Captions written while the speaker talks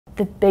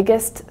the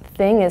biggest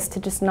thing is to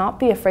just not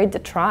be afraid to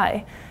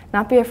try,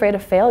 not be afraid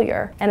of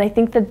failure. And I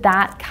think that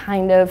that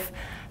kind of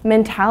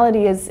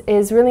mentality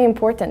is really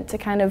important, to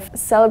kind of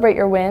celebrate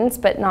your wins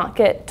but not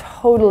get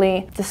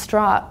totally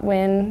distraught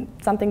when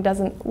something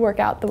doesn't work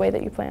out the way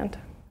that you planned.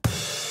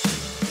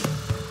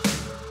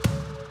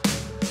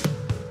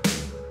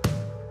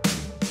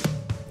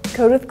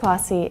 Kode With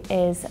Klossy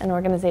is an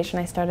organization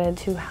I started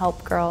to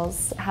help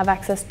girls have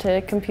access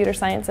to computer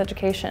science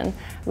education.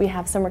 We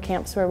have summer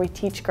camps where we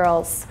teach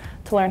girls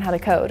to learn how to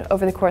code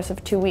over the course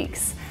of 2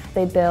 weeks.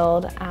 They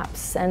build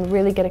apps and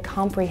really get a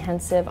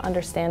comprehensive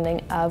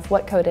understanding of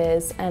what code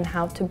is and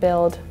how to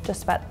build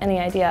just about any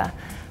idea.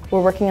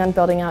 We're working on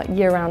building out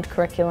year-round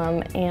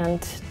curriculum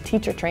and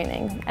teacher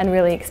training and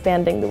really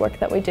expanding the work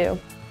that we do.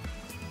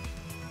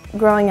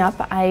 Growing up,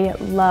 I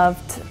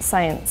loved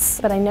science,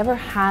 but I never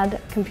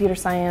had computer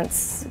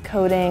science,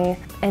 coding,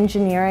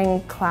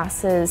 engineering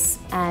classes,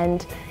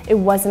 and it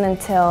wasn't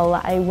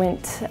until I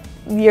went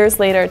years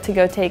later to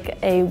go take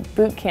a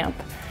boot camp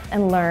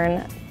and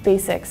learn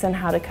basics and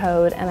how to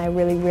code, and I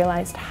really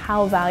realized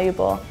how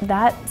valuable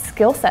that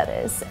skill set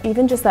is.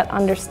 Even just that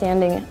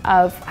understanding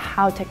of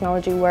how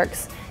technology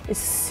works is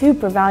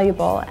super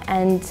valuable,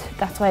 and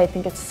that's why I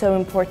think it's so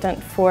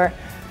important for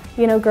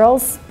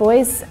girls,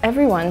 boys,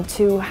 everyone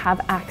to have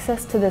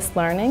access to this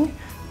learning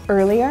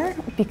earlier,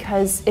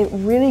 because it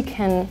really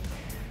can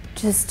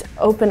just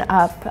open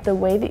up the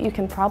way that you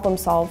can problem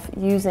solve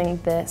using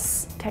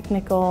this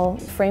technical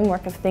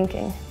framework of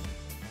thinking.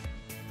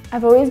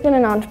 I've always been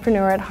an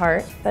entrepreneur at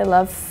heart. I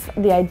love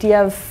the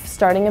idea of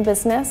starting a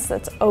business.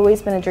 That's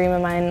always been a dream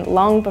of mine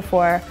long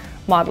before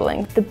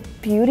modeling. The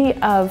beauty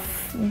of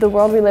the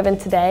world we live in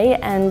today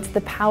and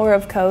the power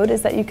of code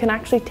is that you can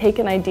actually take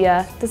an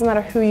idea, doesn't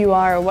matter who you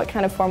are or what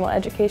kind of formal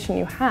education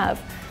you have,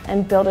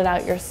 and build it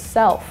out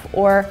yourself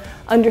or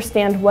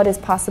understand what is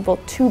possible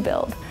to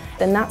build.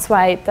 And that's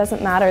why it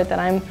doesn't matter that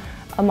I'm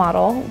a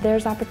model.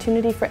 There's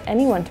opportunity for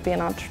anyone to be an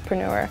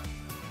entrepreneur.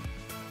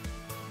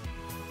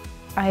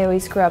 I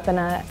always grew up in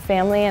a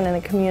family and in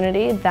a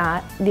community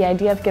that the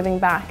idea of giving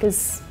back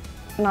is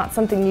not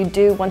something you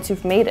do once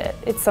you've made it.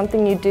 It's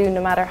something you do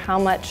no matter how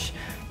much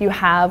you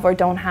have or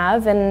don't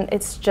have, and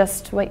it's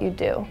just what you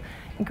do.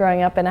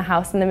 Growing up in a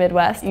house in the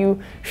Midwest,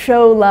 you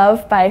show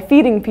love by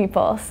feeding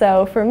people.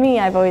 So for me,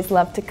 I've always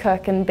loved to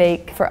cook and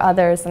bake for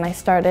others, and I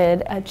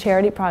started a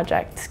charity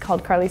project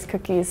called Karlie's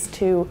Cookies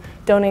to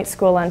donate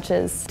school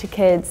lunches to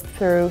kids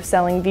through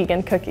selling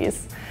vegan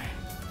cookies.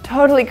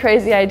 Totally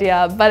crazy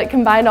idea, but it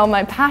combined all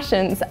my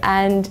passions,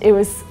 and it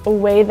was a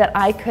way that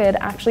I could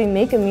actually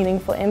make a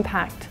meaningful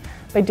impact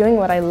by doing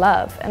what I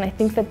love. And I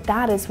think that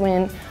that is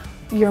when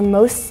you're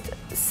most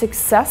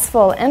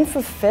successful and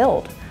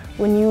fulfilled,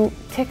 when you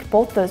tick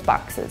both those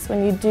boxes,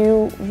 when you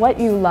do what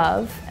you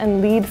love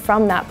and lead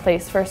from that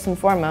place first and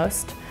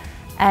foremost,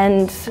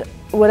 and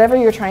whatever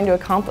you're trying to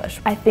accomplish.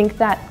 I think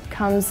that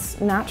comes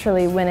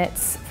naturally when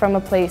it's from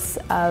a place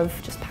of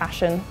just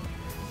passion,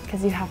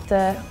 because you have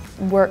to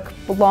work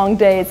long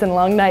days and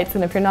long nights,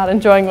 and if you're not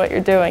enjoying what you're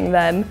doing,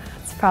 then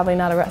it's probably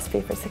not a recipe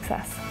for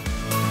success.